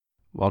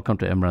Welcome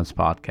to Imran's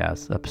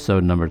podcast,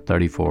 episode number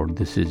 34.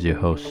 This is your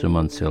host,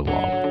 Suman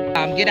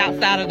Silwal. Get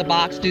outside of the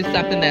box, do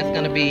something that's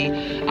going to be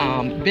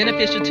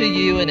beneficial to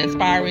you and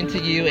inspiring to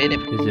you.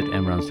 Visit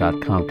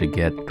Imrans.com to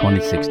get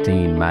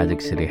 2016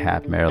 Magic City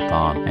Half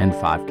Marathon and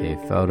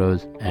 5K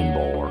photos and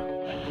more.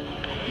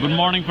 Good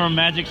morning from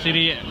Magic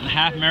City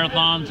Half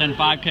Marathons and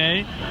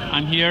 5K.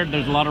 I'm here.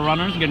 There's a lot of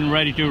runners getting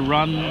ready to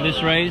run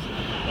this race.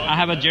 I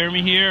have a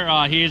Jeremy here.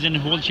 He is in the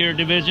wheelchair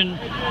division,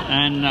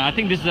 and I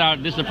think this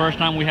is the first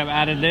time we have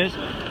added this.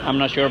 I'm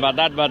not sure about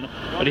that, but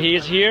he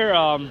is here.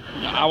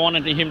 I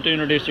wanted him to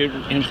introduce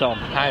himself.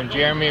 Hi, I'm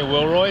Jeremy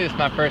Wilroy. It's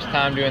my first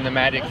time doing the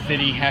Magic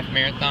City Half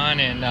Marathon,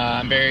 and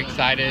I'm very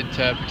excited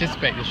to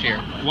participate this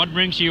year. What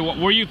brings you?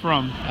 Where are you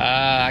from?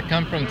 I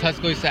come from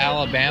Tuscaloosa,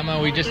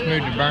 Alabama. We just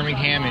moved to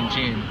Birmingham in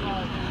June.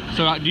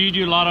 So do you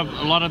do a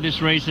lot of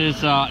these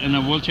races in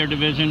the wheelchair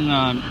division?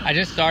 I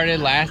just started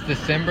last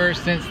December.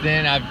 Since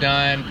then, I've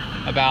done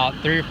about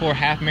 3 or 4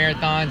 half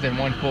marathons and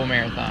 1 full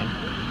marathon.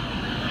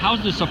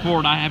 How's the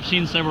support? I have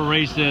seen several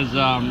races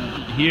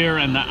here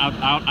and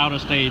out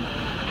of state.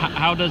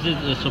 How does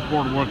the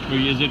support work for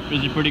you? Is it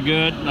pretty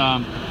good?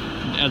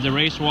 As a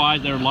race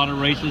wise, there are a lot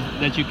of races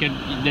that you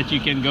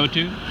can go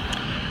to.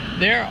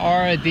 There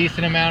are a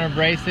decent amount of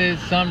races.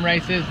 Some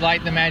races,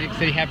 like the Magic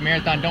City Half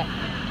Marathon, don't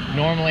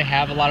normally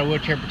have a lot of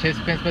wheelchair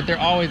participants, but they're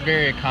always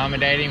very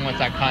accommodating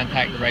once I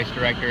contact the race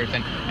directors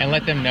and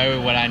let them know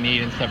what I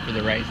need and stuff for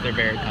the race. They're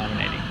very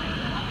accommodating.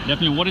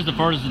 Definitely. What is the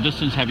furthest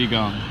distance have you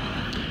gone?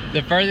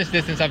 The furthest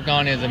distance I've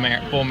gone is a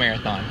full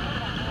marathon.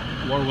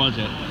 Where was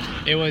it?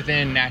 It was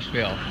in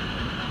Nashville.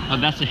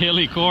 That's a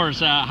hilly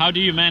course. How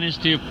do you manage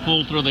to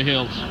pull through the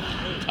hills?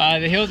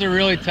 The hills are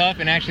really tough,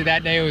 and actually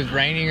that day it was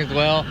raining as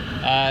well.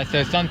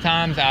 So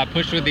sometimes I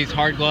push with these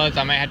hard gloves.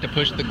 I might have to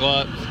put the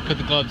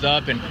gloves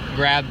up and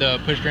grab the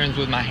push rims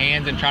with my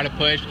hands and try to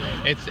push.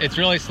 It's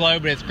really slow,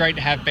 but it's great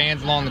to have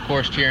fans along the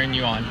course cheering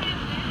you on.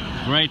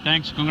 Great,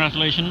 thanks,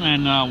 congratulations,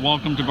 and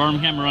welcome to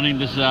Birmingham running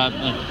this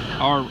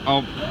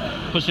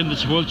pushing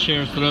this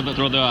wheelchair through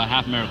the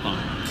half marathon.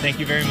 Thank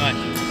you very much.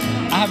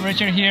 I have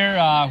Richard here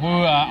who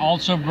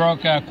also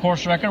broke a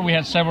course record. We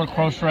had several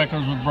course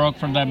records we broke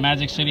for the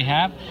Magic City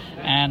Half.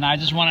 And I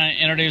just want to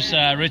introduce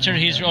Richard.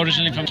 He's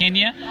originally from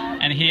Kenya,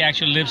 and he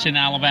actually lives in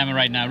Alabama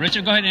right now.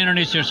 Richard, go ahead and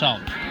introduce yourself.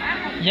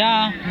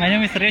 Yeah, my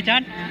name is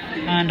Richard,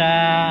 and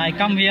I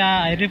come here,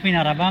 I live in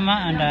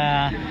Alabama, and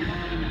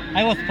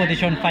I was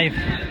position 5.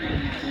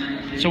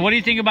 So what do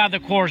you think about the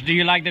course? Do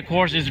you like the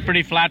course? Is it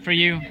pretty flat for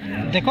you?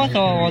 The course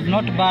was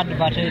not bad,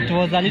 but it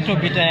was a little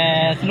bit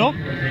slow.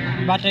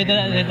 But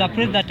there's a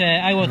place that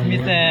I was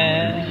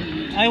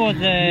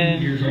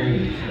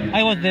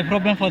the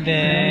problem for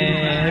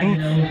the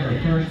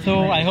routes.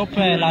 So I hope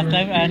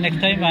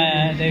next time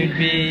they will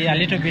be a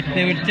little bit.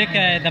 They will check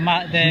the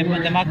mark of the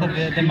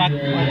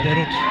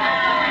route.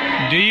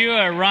 Do you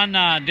run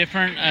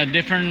different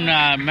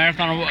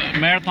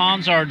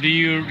marathons, or do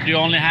you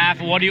only half?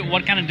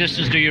 What kind of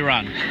distance do you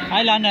run?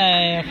 I run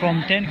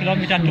from 10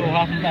 kilometers to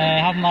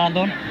half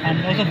marathon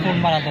and also full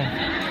marathon.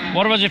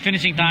 What was your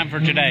finishing time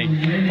for today?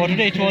 For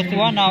today it was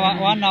 1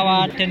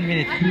 hour 10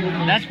 minutes.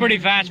 That's pretty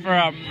fast for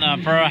a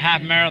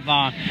half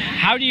marathon.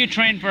 How do you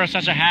train for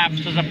such a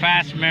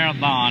fast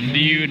marathon? Do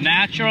you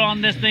natural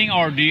on this thing,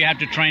 or do you have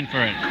to train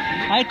for it?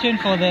 I train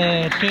for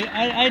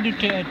I do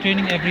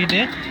training every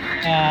day.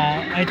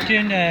 I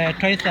train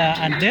twice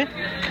a day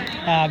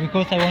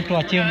because I want to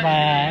achieve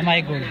my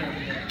goal.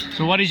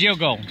 So what is your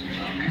goal?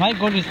 My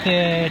goal is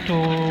to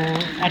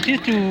at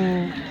least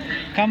to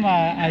come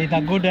at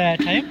a good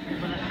time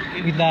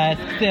with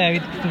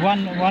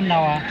 1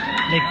 hour,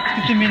 like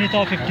 50 minutes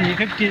or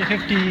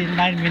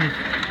 59 minutes.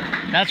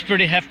 That's a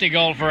pretty hefty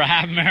goal for a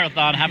half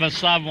marathon, have a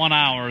sub 1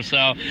 hour.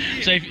 So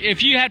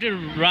if you have to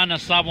run a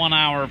sub 1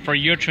 hour for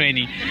your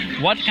training,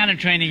 what kind of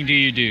training do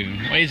you do?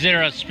 Is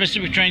there a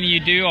specific training you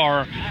do,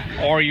 or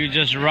you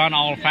just run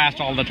all fast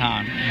all the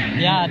time?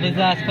 Yeah, there's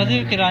a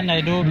specific run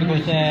I do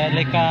because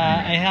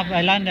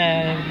I learn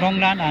long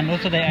run, and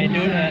also I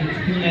do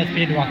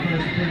speed walk.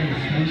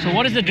 So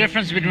what is the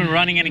difference between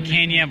running in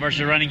Kenya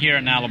versus running here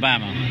in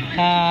Alabama?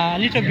 A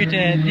little bit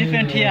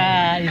different here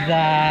is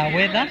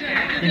weather.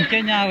 In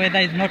Kenya, weather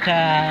is not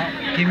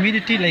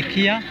humidity like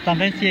here.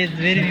 Sometimes here is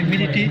very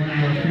humidity,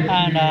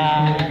 and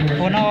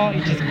for now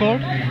it is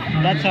cold.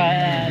 That's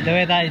why the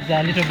weather is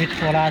a little bit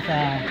for us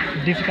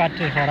difficult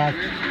for us.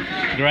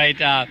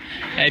 Great.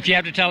 If you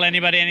have to tell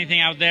anybody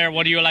anything out there,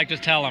 what do you like to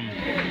tell them?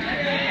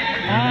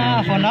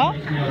 For now,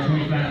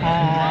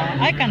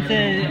 I can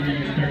say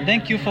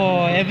thank you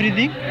for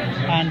everything,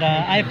 and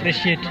I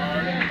appreciate.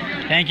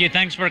 Thank you.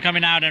 Thanks for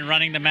coming out and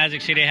running the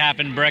Magic City Half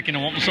and breaking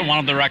one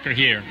of the record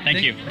here.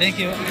 Thank you. Thank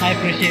you. I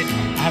appreciate.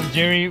 I have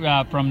Jerry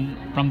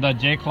from the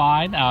J.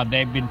 Clyde.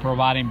 They've been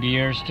providing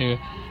beers to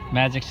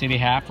Magic City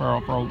Half for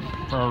a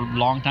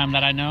long time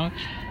that I know.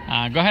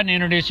 Go ahead and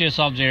introduce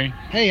yourself, Jerry.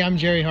 Hey, I'm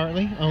Jerry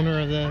Hartley, owner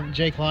of the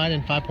J. Clyde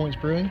and 5 Points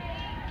Brewing.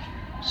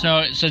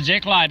 So J.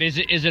 Clyde, is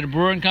it a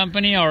brewing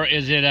company, or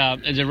is it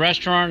a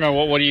restaurant,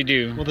 or what do you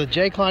do? Well, the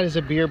J. Clyde is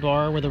a beer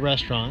bar with a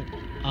restaurant.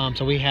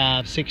 So we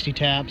have 60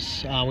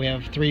 taps. We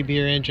have 3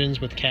 beer engines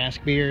with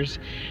cask beers,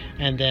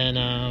 and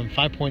then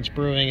 5 Points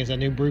Brewing is a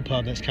new brew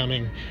pub that's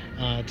coming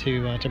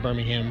to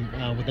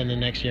Birmingham within the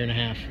next year and a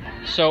half.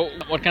 So,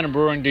 what kind of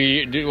brewing do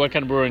you do? What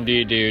kind of brewing do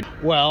you do?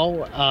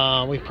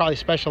 Well, we probably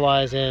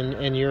specialize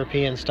in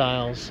European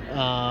styles,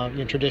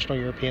 traditional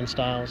European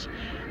styles.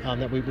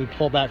 That we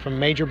pull back from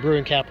major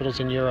brewing capitals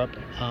in Europe,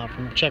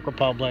 from Czech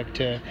Republic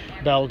to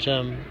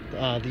Belgium,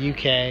 the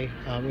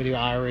UK. We do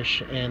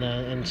Irish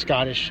and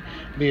Scottish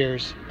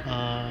beers,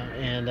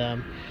 and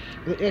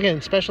again,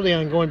 especially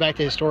on going back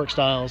to historic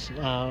styles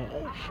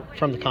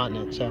from the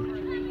continent.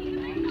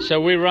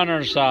 So we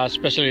runners,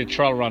 especially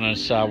trail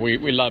runners,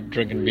 we love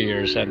drinking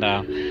beers, and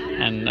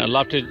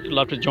love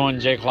to join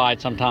Jay Clyde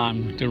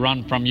sometime to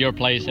run from your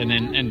place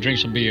and drink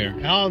some beer.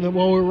 Oh,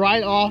 well, we're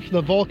right off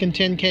the Vulcan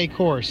 10K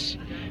course.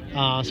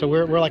 So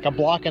we're like a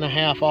block and a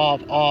half off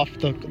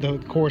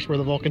the course where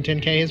the Vulcan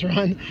 10K is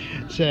run.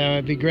 So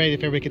it'd be great if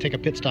everybody could take a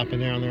pit stop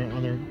in there on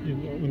their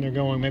when they're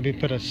going. Maybe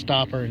put a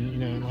stopper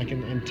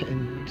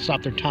and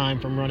stop their time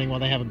from running while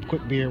they have a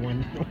quick beer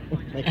when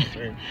they get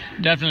through.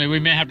 Definitely, we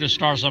may have to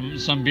start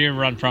some beer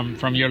run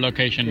from your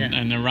location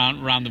and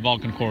around the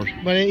Vulcan course.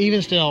 But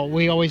even still,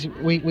 we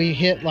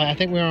hit, like, I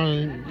think we're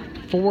on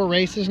 4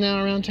 races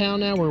now around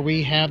town now where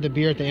we have the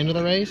beer at the end of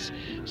the race.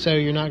 So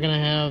you're not going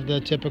to have the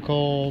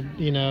typical,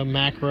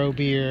 macro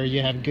beer.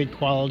 You have good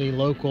quality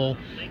local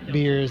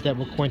beers that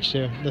will quench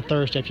the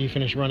thirst after you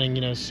finish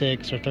running,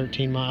 6 or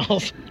 13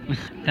 miles.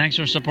 Thanks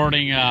for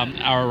supporting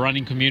our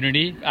running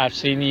community. I've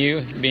seen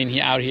you being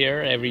out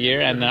here every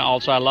year, and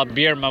also I love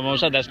beer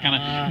mimosa. That's kind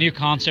of new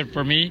concept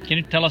for me. Can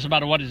you tell us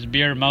about what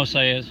beer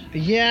mimosa is?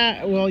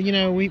 Yeah, well,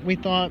 we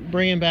thought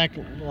bringing back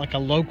like a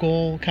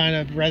local kind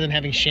of, rather than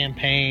having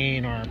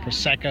champagne or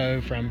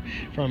Prosecco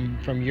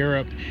from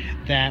Europe,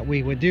 that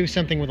we would do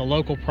something with a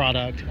local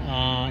product.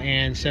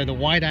 And so the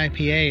white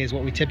IPA is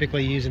what we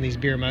typically use in these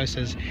beer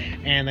mimosas,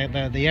 and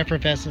the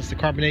effervescence, the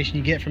carbonation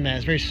you get from that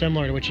is very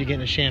similar to what you get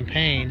in a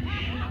champagne.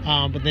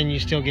 But then you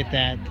still get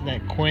that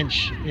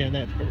quench,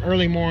 that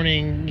early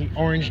morning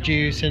orange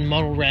juice and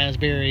muddled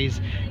raspberries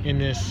in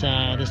this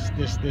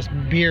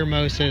beer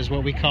mimosa is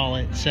what we call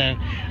it. So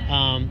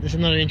this is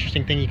another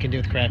interesting thing you can do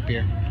with craft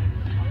beer.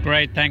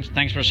 Great, thanks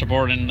for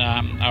supporting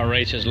our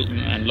races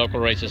and local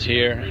races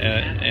here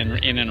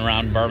in and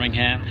around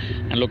Birmingham,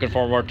 and looking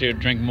forward to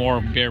drink more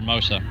beer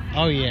mimosa.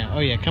 Oh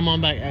yeah, come on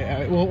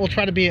back. We'll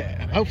try to be,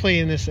 hopefully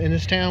in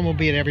this town, we'll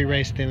be at every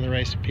race. At the end of the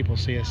race, people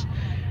see us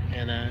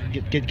and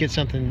get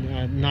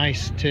something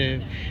nice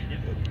to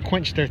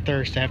quench their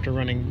thirst after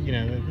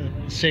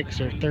running,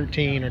 6 or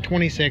 13 or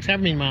 26,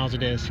 however many miles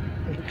it is.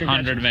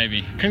 100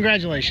 maybe.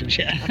 Congratulations,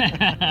 yeah.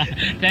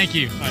 Thank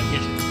you.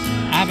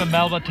 I have a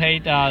Melba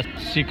Tate.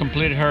 She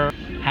completed her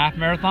half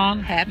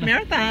marathon. Half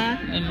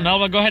marathon.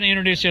 Melba, go ahead and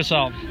introduce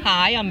yourself.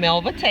 Hi, I'm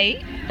Melba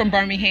Tate from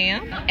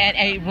Birmingham, and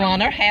a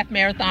runner, half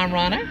marathon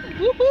runner.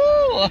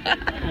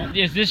 Woohoo!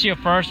 Is this your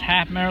first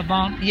half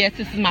marathon? Yes,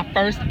 this is my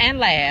first and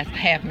last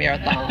half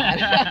marathon.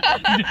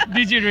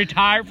 Did you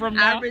retire from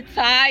that? I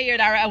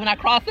retired. When I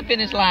crossed the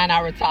finish line, I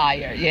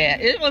retired. Yeah,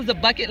 it was a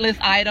bucket list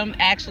item,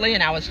 actually,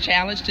 and I was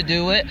challenged to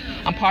do it.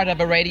 I'm part of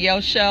a radio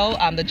show,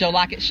 the Joe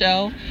Lockett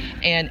Show,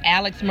 and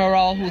Alex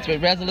Murrow, who's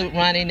with Resolute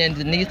Running, and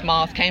Denise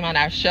Moss came on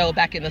our show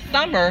back in the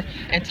summer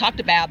and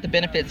talked about the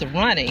benefits of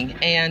running.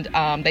 And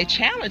they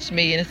challenged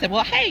me, and they said,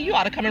 well, hey, you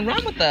ought to come and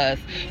run with us.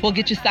 We'll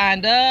get you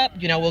signed up.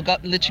 We'll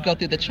let you go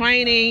through the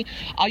training.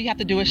 All you have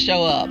to do is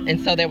show up.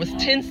 And so there was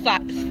 10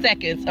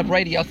 seconds of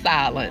radio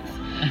silence.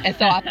 And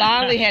so I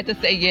finally had to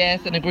say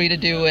yes and agree to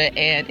do it,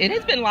 and it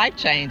has been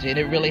life-changing.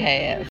 It really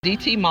has.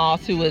 DT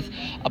Moss, who is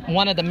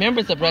one of the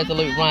members of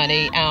Resolute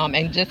Running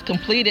and just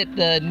completed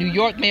the New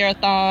York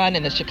Marathon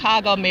and the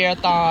Chicago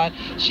Marathon,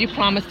 she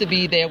promised to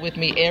be there with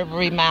me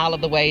every mile of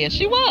the way, and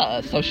she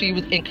was. So she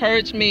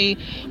encouraged me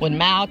when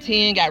mile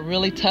 10 got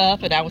really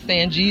tough and I was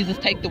saying, Jesus,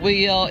 take the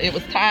wheel. It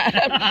was time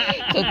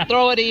to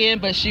throw it in,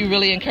 but she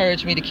really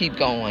encouraged me to keep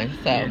going.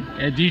 So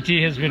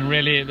DT has been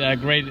really a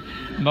great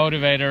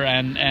motivator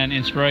and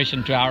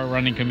inspiration to our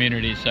running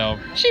community. So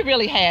she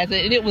really has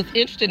it, and it was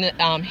interesting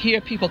to hear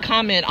people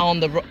comment on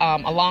the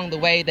along the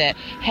way that,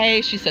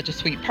 hey, she's such a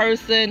sweet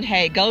person,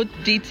 hey, go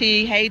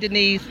DT, hey,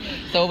 Denise.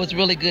 So it was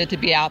really good to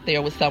be out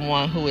there with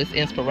someone who is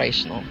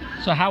inspirational.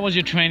 So how was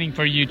your training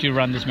for you to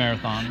run this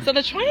marathon? So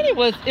the training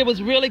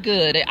was really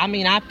good. I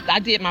mean, I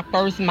did my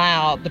first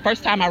mile. The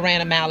first time I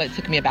ran a mile, it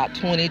took me about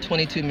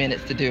 22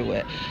 minutes to do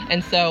it.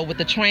 And so with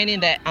the training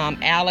that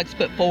Alex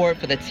put forward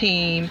for the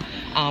team,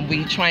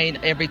 we trained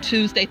every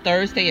Tuesday,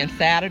 Thursday, and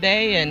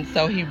Saturday, and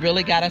so he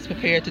really got us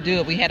prepared to do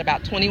it. We had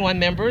about 21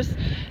 members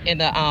in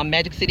the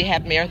Magic City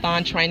Half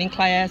Marathon training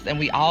class, and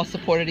we all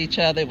supported each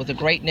other. It was a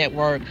great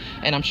network,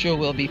 and I'm sure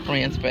we'll be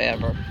friends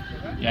forever.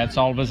 Yeah, it's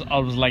always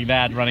like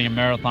that, running a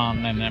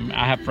marathon, and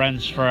I have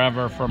friends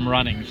forever from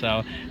running.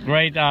 So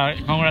great,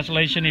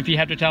 congratulations. If you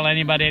have to tell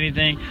anybody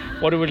anything,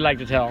 what would you like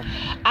to tell?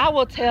 I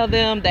will tell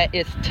them that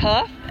it's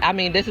tough, I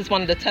mean, this is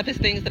one of the toughest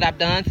things that I've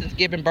done since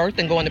giving birth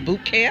and going to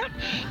boot camp,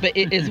 but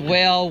it is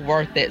well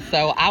worth it.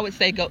 So I would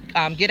say go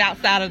get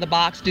outside of the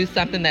box, do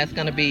something that's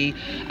going to be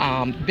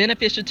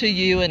beneficial to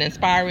you and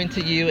inspiring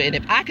to you. And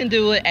if I can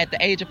do it at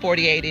the age of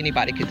 48,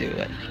 anybody could do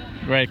it.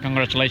 Great,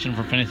 congratulations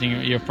for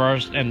finishing your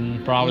first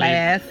and probably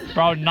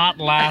not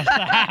last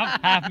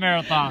half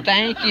marathon.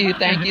 Thank you.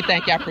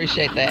 I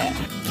appreciate that.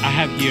 I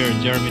have here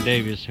Jeremy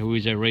Davis, who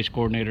is a race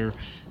coordinator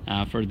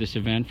for this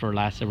event for the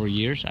last several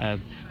years. Go ahead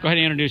and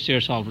introduce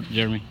yourself,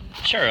 Jeremy.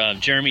 Sure.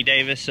 Jeremy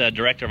Davis,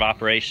 Director of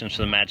Operations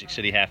for the Magic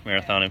City Half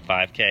Marathon and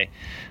 5K.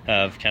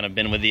 I've kind of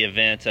been with the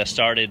event. I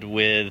started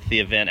with the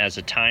event as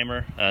a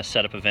timer,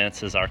 Setup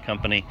Events is our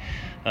company,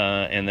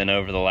 and then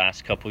over the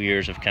last couple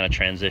years I've kind of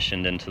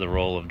transitioned into the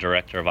role of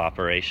Director of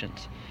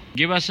Operations.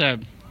 Give us a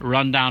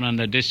rundown on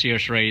this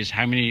year's race.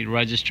 How many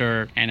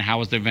registered and how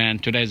was the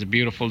event? Today is a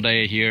beautiful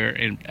day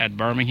here at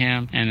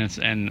Birmingham, and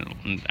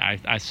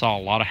I saw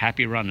a lot of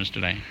happy runners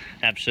today.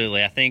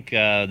 Absolutely. I think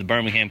the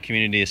Birmingham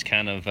community has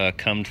kind of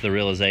come to the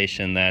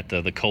realization that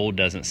the cold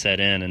doesn't set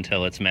in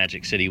until it's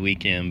Magic City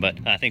weekend. But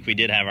I think we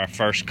did have our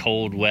first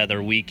cold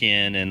weather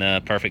weekend,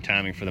 and perfect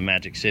timing for the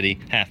Magic City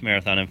Half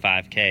Marathon and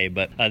 5K.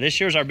 But this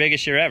year's our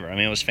biggest year ever. I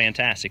mean, it was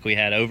fantastic. We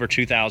had over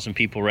 2,000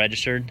 people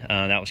registered.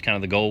 That was kind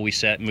of the goal we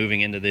set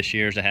moving into this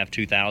year, to have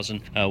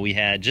 2,000. We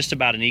had just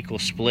about an equal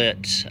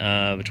split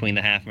between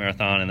the half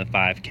marathon and the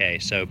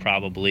 5K. So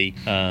probably,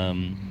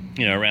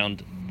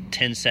 around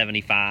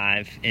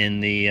 1075 in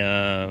the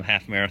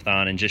half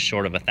marathon and just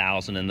short of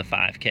 1,000 in the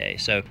 5K.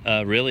 So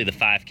really the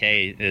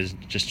 5K is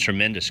just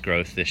tremendous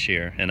growth this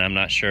year, and I'm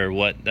not sure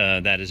what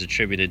that is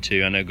attributed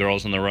to. I know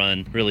Girls on the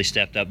Run really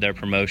stepped up their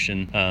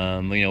promotion.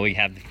 We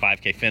have the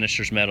 5K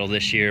finishers medal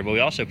this year, but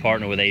we also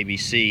partner with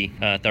ABC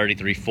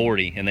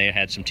 3340, and they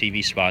had some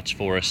TV spots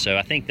for us. So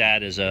I think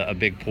that is a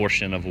big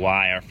portion of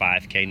why our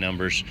 5K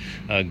numbers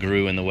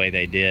grew in the way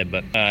they did.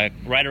 But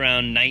right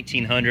around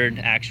 1,900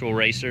 actual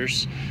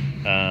racers.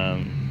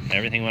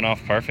 Everything went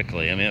off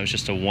perfectly. I mean, it was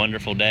just a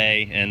wonderful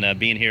day, and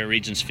being here at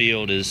Regents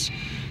Field is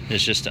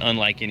just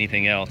unlike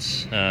anything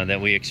else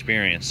that we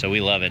experienced. So we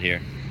love it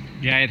here.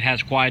 Yeah, it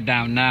has quiet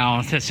down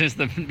now. Since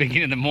the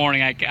beginning of the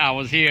morning, I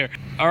was here.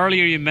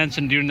 Earlier, you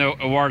mentioned during the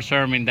award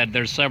ceremony that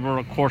there's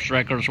several course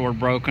records were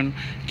broken.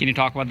 Can you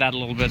talk about that a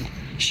little bit?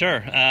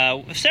 Sure.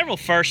 Several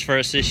firsts for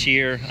us this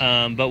year,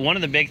 but one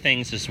of the big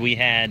things is we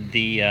had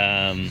the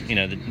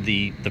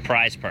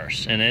prize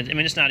purse, and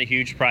it's not a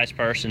huge prize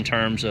purse in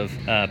terms of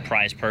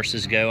prize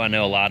purses go. I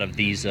know a lot of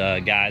these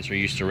guys are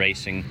used to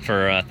racing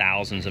for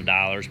thousands of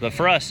dollars, but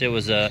for us it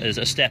was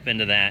a step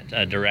into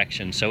that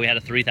direction. So we had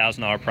a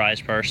 $3,000 prize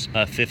purse,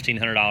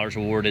 $1,500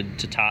 awarded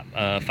to top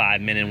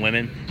 5 men and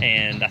women,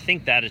 and I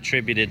think that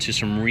attributed to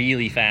some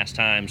really fast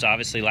times.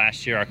 Obviously,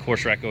 last year our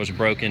course record was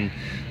broken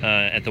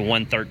at the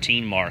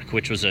 1:13 mark,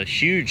 which was a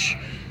huge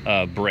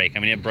break. I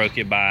mean, it broke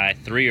it by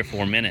 3 or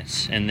 4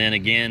 minutes. And then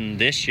again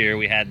this year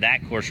we had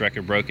that course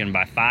record broken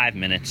by 5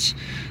 minutes.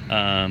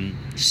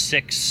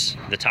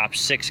 The top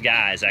 6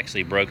 guys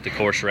actually broke the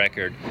course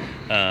record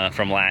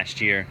from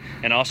last year.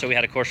 And also we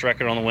had a course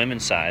record on the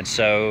women's side.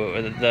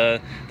 So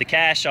the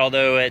cash,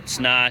 although it's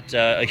not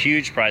a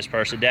huge prize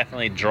purse, it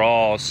definitely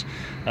draws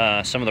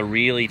some of the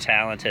really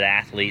talented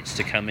athletes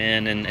to come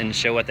in and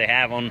show what they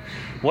have on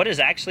what is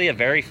actually a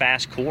very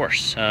fast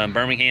course.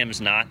 Birmingham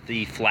is not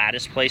the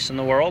flattest place in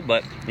the world,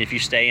 but if you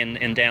stay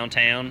in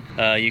downtown,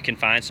 you can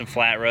find some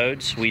flat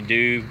roads. We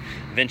do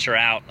venture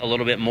out a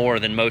little bit more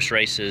than most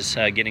races,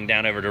 getting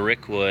down over to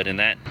Rickwood, and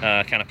that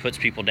kind of puts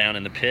people down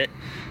in the pit.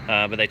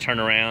 But they turn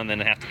around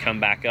and have to come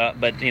back up.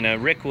 But,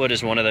 Rickwood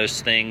is one of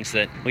those things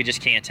that we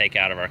just can't take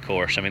out of our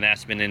course. I mean,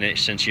 that's been in it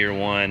since year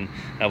one.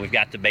 We've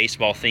got the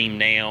baseball theme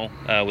now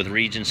with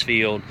Regents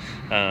Field,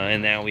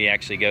 and now we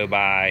actually go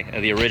by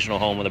the original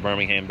home of the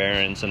Birmingham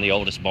Barons and the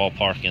oldest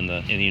ballpark in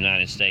the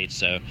United States.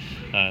 So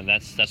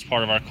that's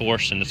part of our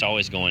course, and it's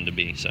always going to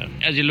be. So,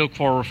 as you look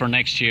forward for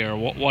next year,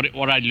 what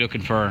are you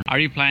looking for? Are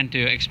you planning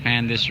to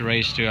expand this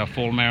race to a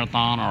full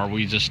marathon, or will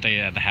you just stay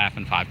at the half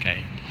and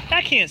 5K?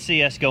 I can't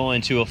see us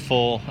going to a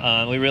full.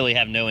 We really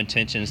have no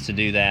intentions to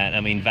do that. I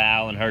mean,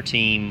 Val and her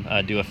team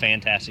do a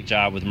fantastic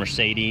job with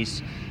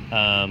Mercedes.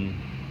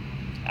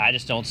 I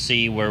just don't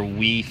see where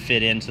we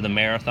fit into the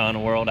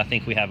marathon world. I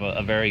think we have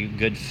a very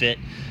good fit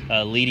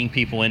leading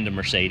people into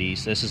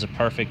Mercedes. This is a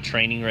perfect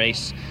training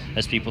race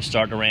as people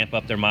start to ramp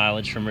up their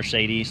mileage from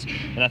Mercedes,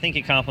 and I think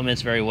it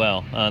complements very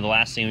well. The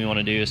last thing we want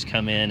to do is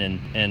come in and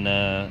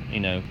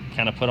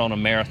kind of put on a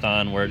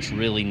marathon where it's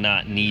really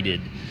not needed.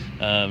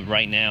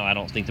 Right now, I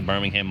don't think the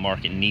Birmingham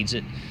market needs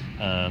it.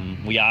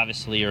 We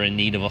obviously are in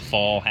need of a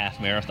fall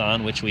half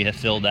marathon, which we have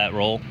filled that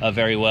role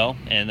very well.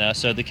 And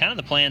so the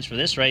plans for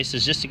this race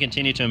is just to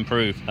continue to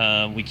improve.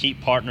 We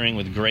keep partnering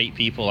with great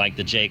people like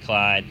the Jay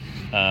Clyde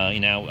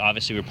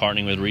Obviously we're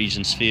partnering with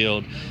Regions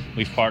Field.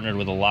 We've partnered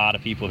with a lot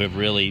of people who have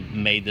really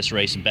made this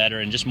race better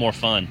and just more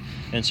fun.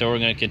 And so we're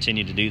going to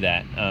continue to do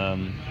that.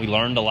 We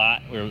learned a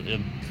lot. We're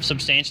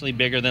substantially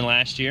bigger than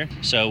last year.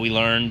 So we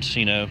learned,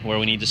 where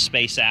we need to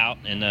space out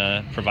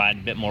and provide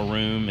a bit more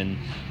room and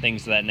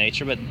things of that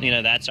nature. But,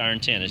 that's our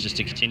intent, is just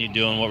to continue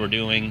doing what we're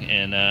doing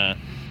and,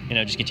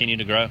 just continue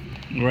to grow.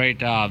 Great.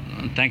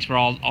 Thanks for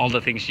all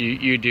the things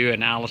you do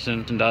and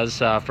Allison does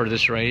for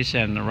this race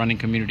and the running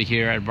community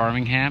here at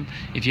Birmingham.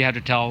 If you had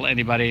to tell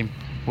anybody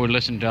who would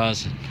listen to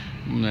us,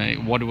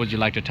 what would you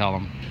like to tell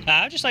them?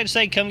 I'd just like to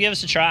say, come give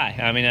us a try.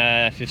 I mean,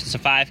 if it's a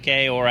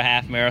 5K or a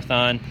half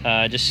marathon,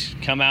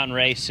 just come out and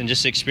race and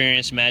just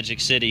experience Magic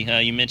City.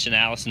 You mentioned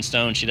Allison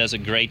Stone. She does a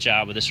great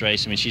job with this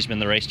race. I mean, she's been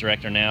the race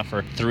director now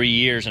for 3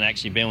 years and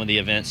actually been with the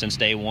event since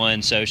day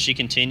one. So she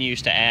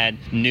continues to add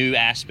new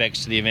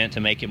aspects to the event to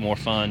make it more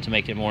fun, to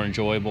make it more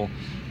enjoyable.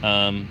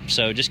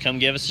 So just come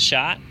give us a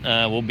shot.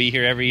 We'll be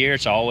here every year.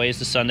 It's always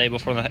the Sunday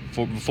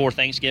before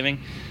Thanksgiving.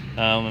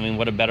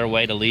 What a better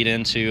way to lead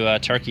into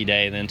Turkey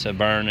Day than to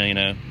burn,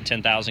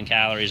 10,000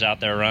 calories out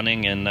there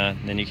running, and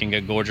then you can go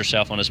gorge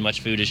yourself on as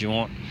much food as you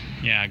want.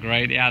 Yeah,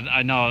 great. Yeah,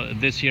 I know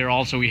this year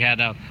also we had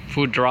a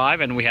food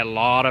drive, and we had a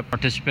lot of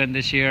participants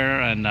this year,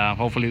 and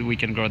hopefully we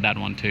can grow that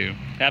one too.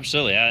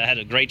 Absolutely. I had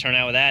a great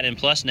turnout with that, and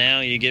plus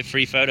now you get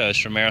free photos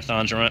from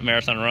marathon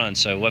runs.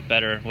 So what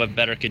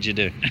better could you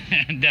do?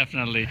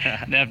 Definitely.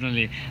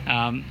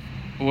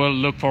 We'll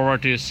look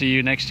forward to see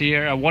you next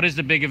year. What is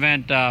the big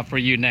event for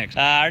you next?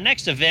 Our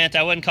next event,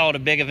 I wouldn't call it a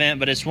big event,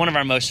 but it's one of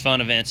our most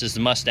fun events, is the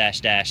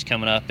Mustache Dash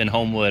coming up in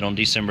Homewood on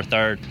December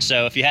 3rd.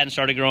 So if you hadn't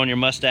started growing your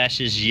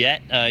mustaches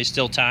yet, it's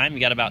still time. You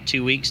got about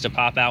 2 weeks to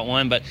pop out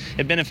one, but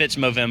it benefits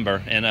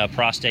Movember and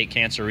prostate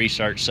cancer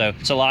research. So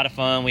it's a lot of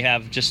fun. We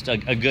have just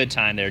a good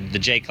time there. The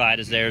J. Clyde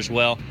is there as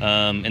well.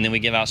 And then we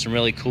give out some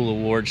really cool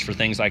awards for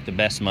things like the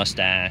best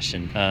mustache.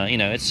 And,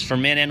 it's for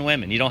men and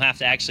women. You don't have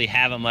to actually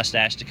have a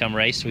mustache to come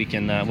race.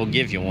 We'll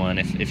give you one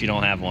if you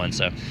don't have one.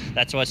 So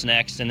that's what's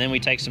next. And then we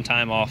take some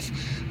time off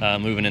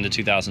moving into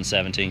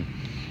 2017.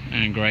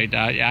 And great.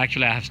 I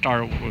have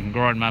started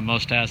growing my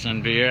mustache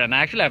and beard. And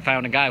actually, I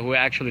found a guy who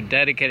actually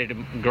dedicated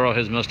to grow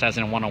his mustache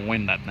and want to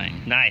win that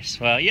thing. Nice.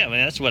 Well, yeah,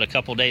 that's what a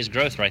couple days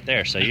growth right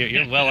there. So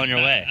you're well on your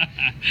way.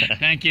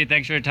 Thank you.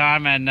 Thanks for your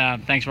time,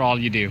 and thanks for all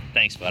you do.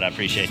 Thanks, bud. I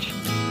appreciate you.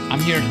 I'm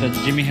here at the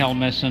Jimmy Hill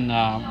Mission,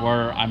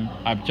 where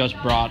I've just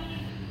brought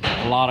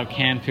a lot of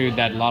canned food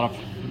that a lot of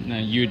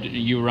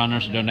you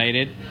runners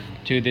donated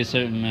to this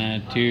to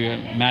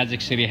Magic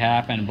City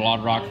Half and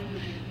Blood Rock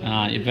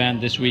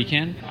event this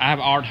weekend. I have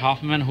Art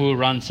Hoffman, who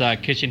runs a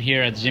kitchen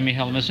here at Jimmy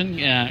Hill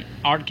Mission.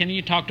 Art, can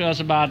you talk to us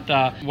about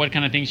what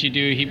kind of things you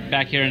do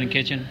back here in the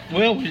kitchen?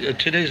 Well,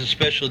 today's a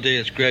special day.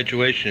 It's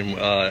graduation.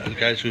 The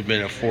guys who've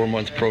been a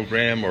 4-month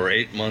program or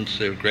 8 months,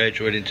 they're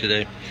graduating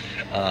today.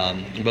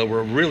 But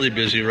we're really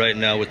busy right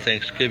now with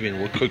Thanksgiving.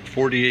 We'll cook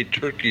 48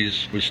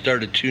 turkeys. We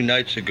started 2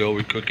 nights ago.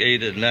 We cook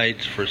 8 at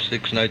night for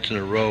 6 nights in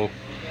a row.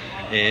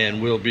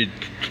 And we'll be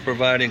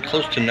providing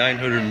close to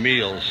 900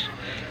 meals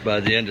by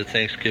the end of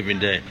Thanksgiving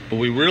Day. But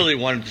we really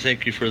wanted to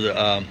thank you for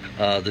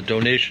the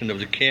donation of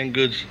the canned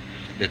goods.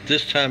 At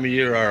this time of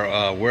year,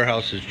 our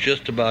warehouse is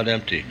just about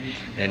empty.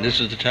 And this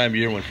is the time of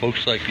year when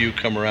folks like you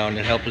come around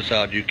and help us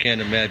out. You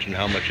can't imagine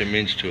how much it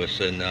means to us.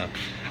 And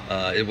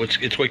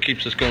it's what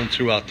keeps us going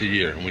throughout the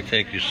year. And we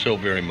thank you so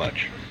very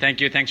much. Thank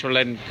you. Thanks for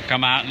letting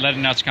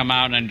us come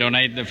out and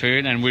donate the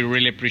food, and we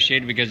really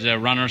appreciate it because the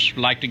runners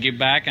like to give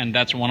back, and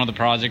that's one of the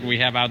projects we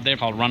have out there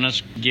called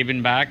Runners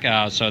Giving Back.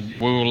 So we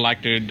would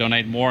like to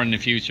donate more in the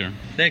future.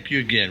 Thank you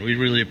again. We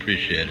really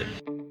appreciate it.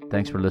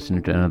 Thanks for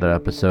listening to another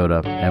episode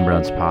of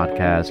Embrun's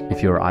Podcast.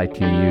 If you're an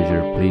iTunes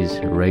user,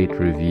 please rate,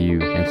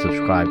 review, and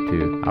subscribe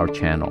to our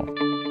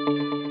channel.